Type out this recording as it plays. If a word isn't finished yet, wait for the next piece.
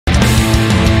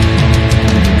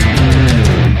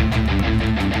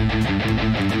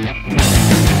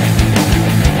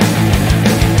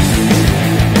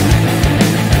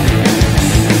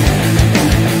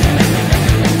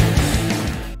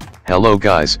Hello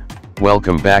guys,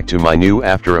 welcome back to my new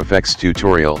After Effects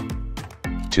tutorial.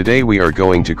 Today we are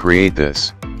going to create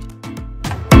this.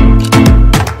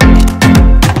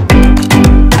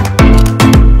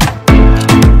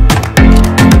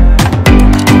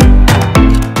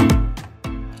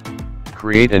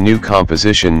 Create a new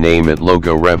composition, name it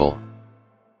Logo Reveal.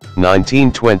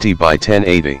 1920 by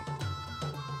 1080.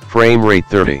 Frame rate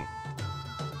 30.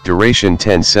 Duration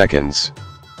 10 seconds.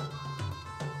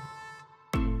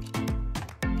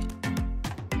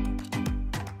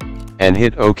 And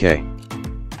hit OK.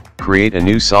 Create a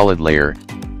new solid layer.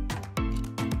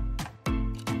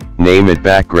 Name it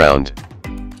background.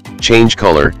 Change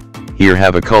color, here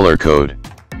have a color code.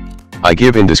 I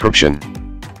give in description.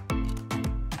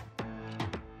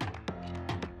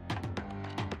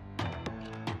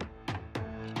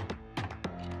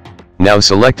 Now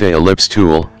select a ellipse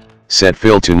tool, set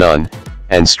fill to none,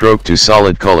 and stroke to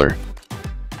solid color.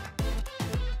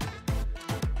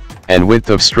 And width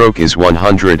of stroke is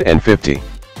 150.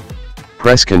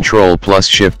 Press Ctrl plus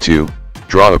Shift to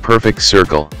draw a perfect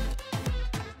circle.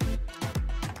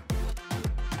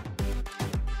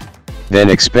 Then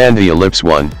expand the ellipse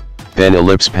 1, then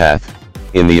ellipse path.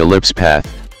 In the ellipse path,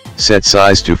 set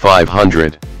size to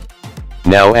 500.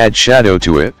 Now add shadow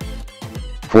to it.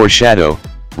 For shadow,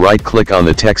 right-click on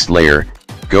the text layer,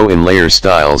 go in Layer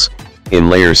Styles, in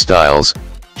Layer Styles,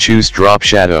 choose Drop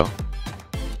Shadow.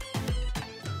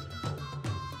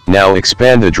 Now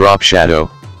expand the drop shadow,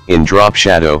 in Drop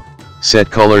Shadow,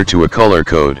 set color to a color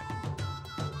code.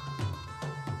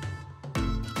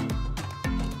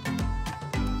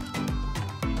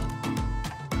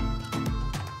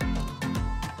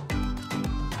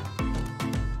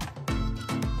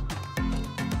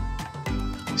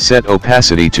 Set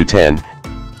opacity to 10.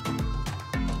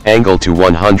 Angle to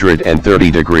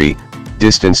 130 degree,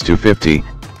 distance to 50,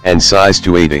 and size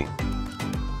to 80.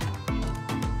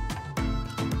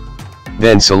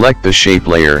 Then select the shape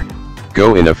layer,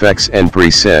 go in Effects and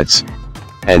Presets,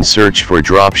 and search for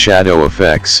Drop Shadow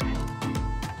Effects,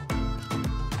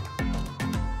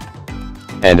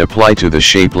 and apply to the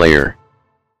shape layer.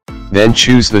 Then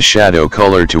choose the shadow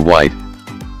color to white.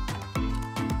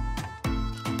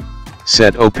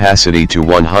 Set opacity to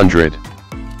 100.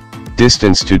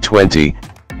 Distance to 20,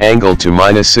 angle to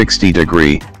 -60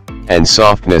 degree, and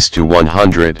softness to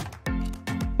 100.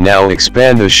 Now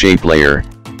expand the shape layer,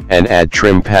 and add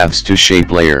trim paths to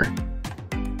shape layer.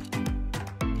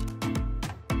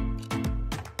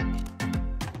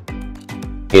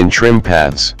 In trim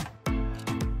paths,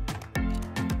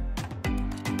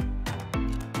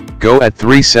 go at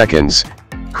 3 seconds,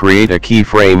 create a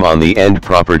keyframe on the end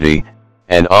property,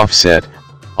 and offset.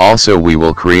 Also we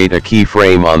will create a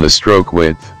keyframe on the stroke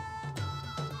width.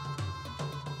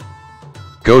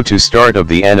 Go to start of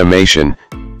the animation,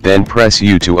 then press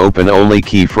U to open only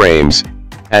keyframes.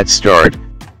 At start,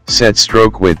 set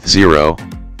stroke width 0,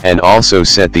 and also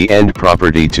set the end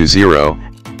property to 0,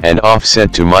 and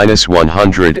offset to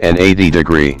 -180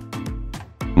 degree.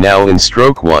 Now in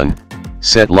stroke 1,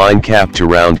 set line cap to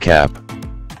round cap.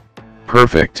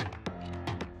 Perfect.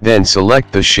 Then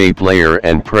select the shape layer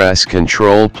and press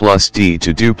Ctrl plus D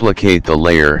to duplicate the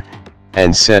layer,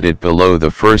 and set it below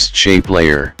the first shape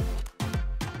layer.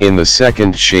 In the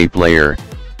second shape layer,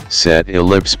 set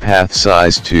ellipse path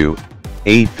size to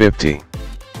 850.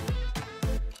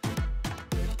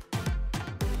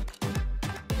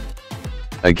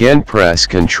 Again press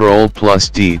Ctrl plus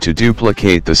D to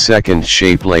duplicate the second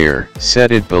shape layer.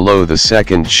 Set it below the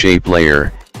second shape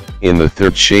layer. In the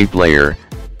third shape layer,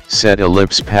 set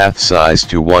ellipse path size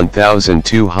to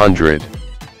 1200.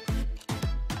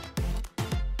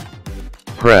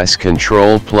 Press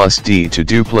Ctrl plus D to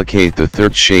duplicate the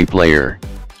third shape layer.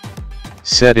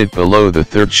 Set it below the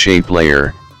third shape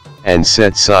layer, and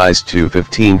set size to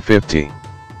 1550.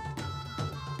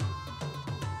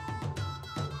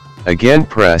 Again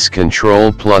press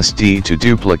Ctrl plus D to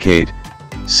duplicate,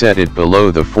 set it below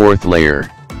the fourth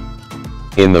layer.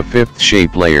 In the fifth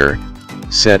shape layer,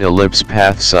 set ellipse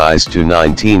path size to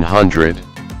 1900.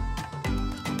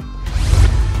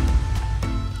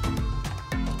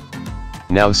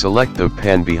 Now select the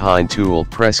pen behind tool,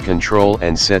 press Ctrl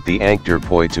and set the anchor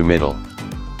point to middle.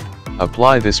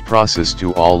 Apply this process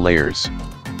to all layers.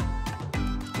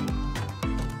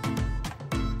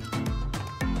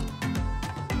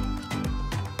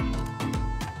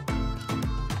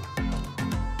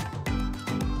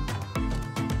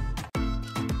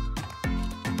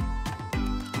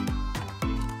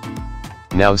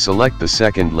 Now select the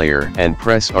second layer and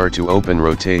press R to open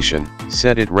rotation,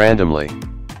 set it randomly.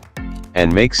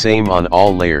 And make same on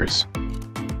all layers.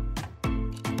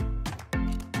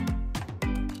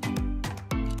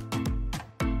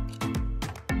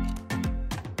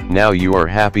 Now you are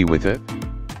happy with it?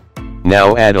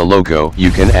 Now add a logo.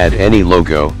 You can add any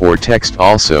logo or text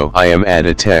also. I am add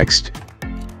a text.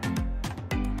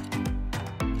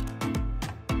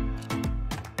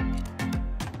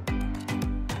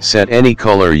 Set any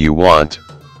color you want.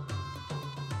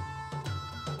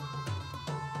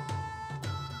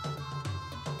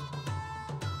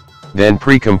 Then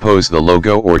pre-compose the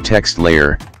logo or text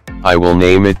layer. I will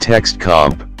name it text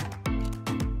comp.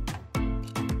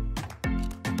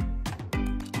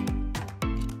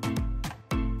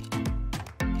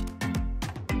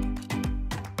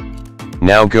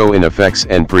 Now go in Effects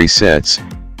and Presets,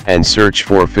 and search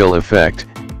for Fill Effect,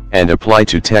 and apply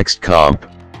to text comp.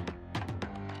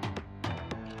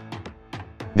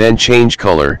 Then change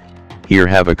color. Here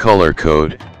have a color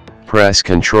code. Press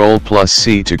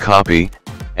Ctrl+C to copy,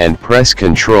 and press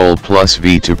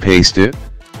Ctrl+V to paste it.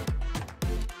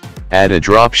 Add a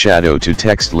drop shadow to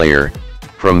text layer,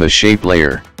 from the shape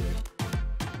layer.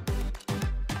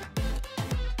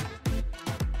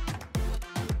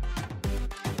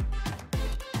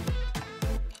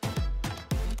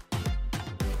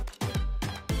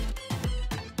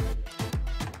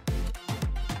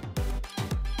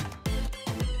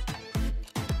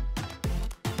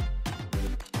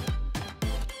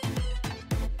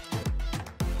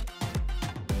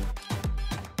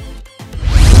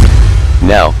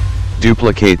 Now,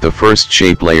 duplicate the first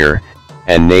shape layer,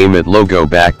 and name it Logo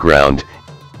Background.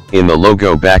 In the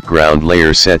Logo Background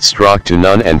layer set Stroke to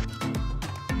None and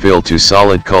Fill to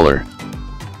Solid Color.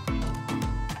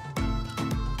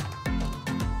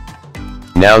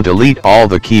 Now delete all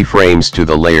the keyframes to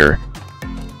the layer,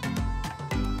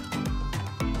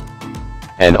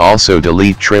 and also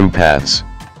delete trim paths.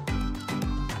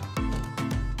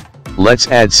 Let's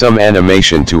add some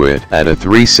animation to it at a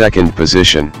 3-second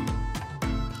position.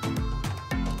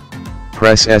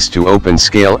 Press S to open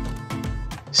scale.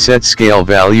 Set scale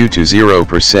value to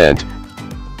 0%.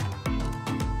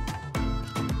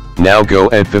 Now go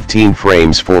at 15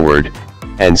 frames forward,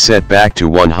 and set back to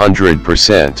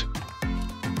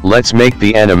 100%. Let's make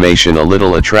the animation a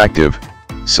little attractive.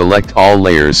 Select all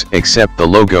layers except the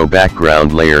logo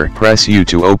background layer. Press U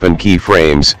to open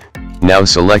keyframes. Now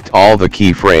select all the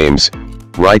keyframes,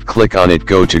 right click on it,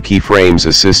 go to Keyframes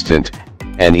Assistant,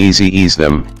 and ease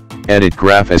them. Edit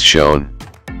graph as shown.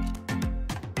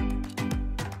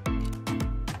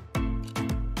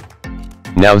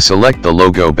 Now select the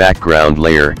logo background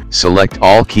layer, select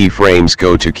all keyframes,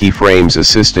 go to Keyframes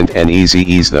Assistant and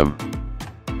ease them.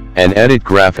 And edit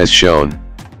graph as shown.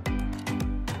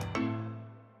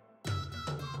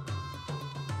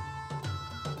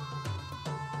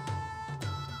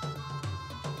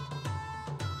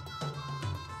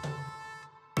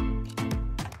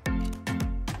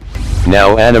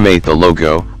 Now animate the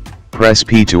logo. Press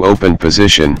P to open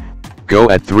position, go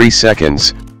at 3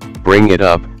 seconds, bring it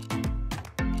up.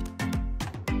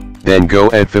 Then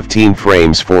go at 15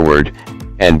 frames forward,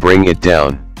 and bring it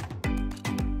down.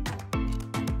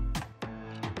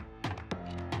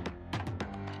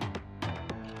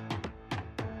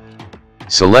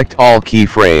 Select all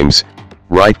keyframes,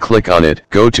 right click on it,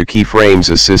 go to Keyframes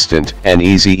Assistant and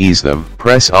ease them.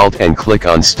 Press Alt and click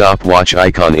on stopwatch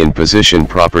icon in position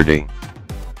property.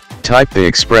 Type the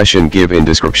expression give in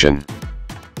description.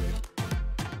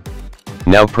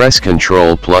 Now press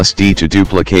Ctrl+D to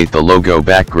duplicate the logo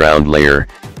background layer,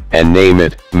 and name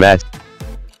it Matte.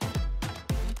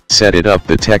 Set it up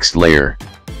the text layer.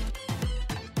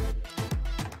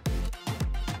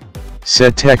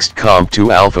 Set text comp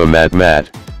to alpha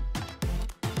matte.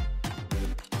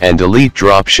 And delete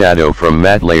drop shadow from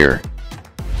matte layer.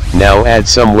 Now add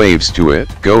some waves to it.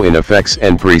 Go in Effects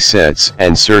and Presets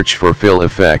and search for Fill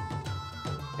Effect.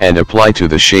 And apply to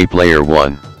the shape layer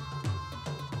 1.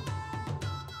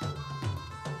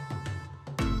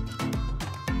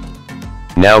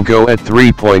 Now go at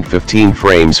 3.15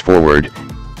 frames forward,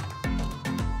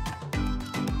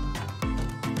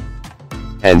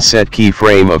 and set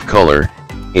keyframe of color,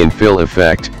 in Fill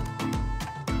Effect,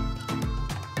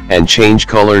 and change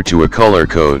color to a color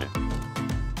code.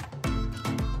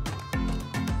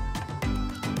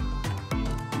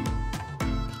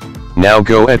 Now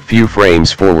go at few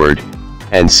frames forward,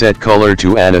 and set color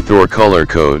to Anathor color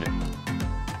code.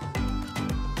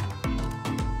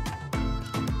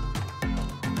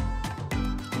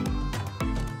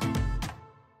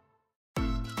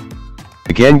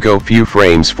 Again go few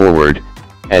frames forward,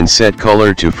 and set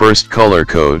color to first color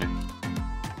code.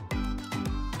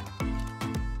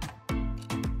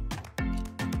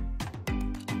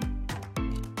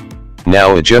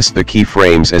 Now adjust the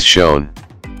keyframes as shown.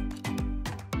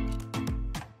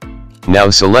 Now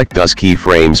select those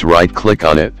keyframes, right click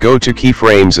on it, go to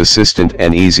Keyframes Assistant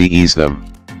and ease them.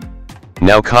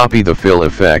 Now copy the fill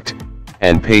effect,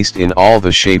 and paste in all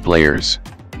the shape layers.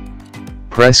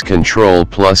 Press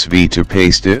Ctrl+V to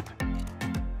paste it.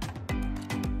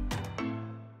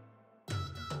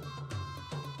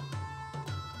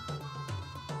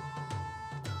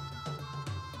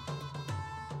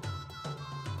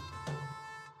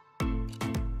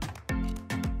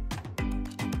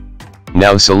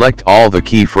 Now select all the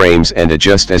keyframes and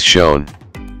adjust as shown.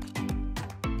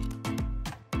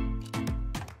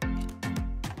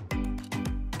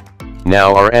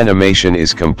 Now our animation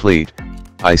is complete.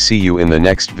 I see you in the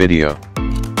next video.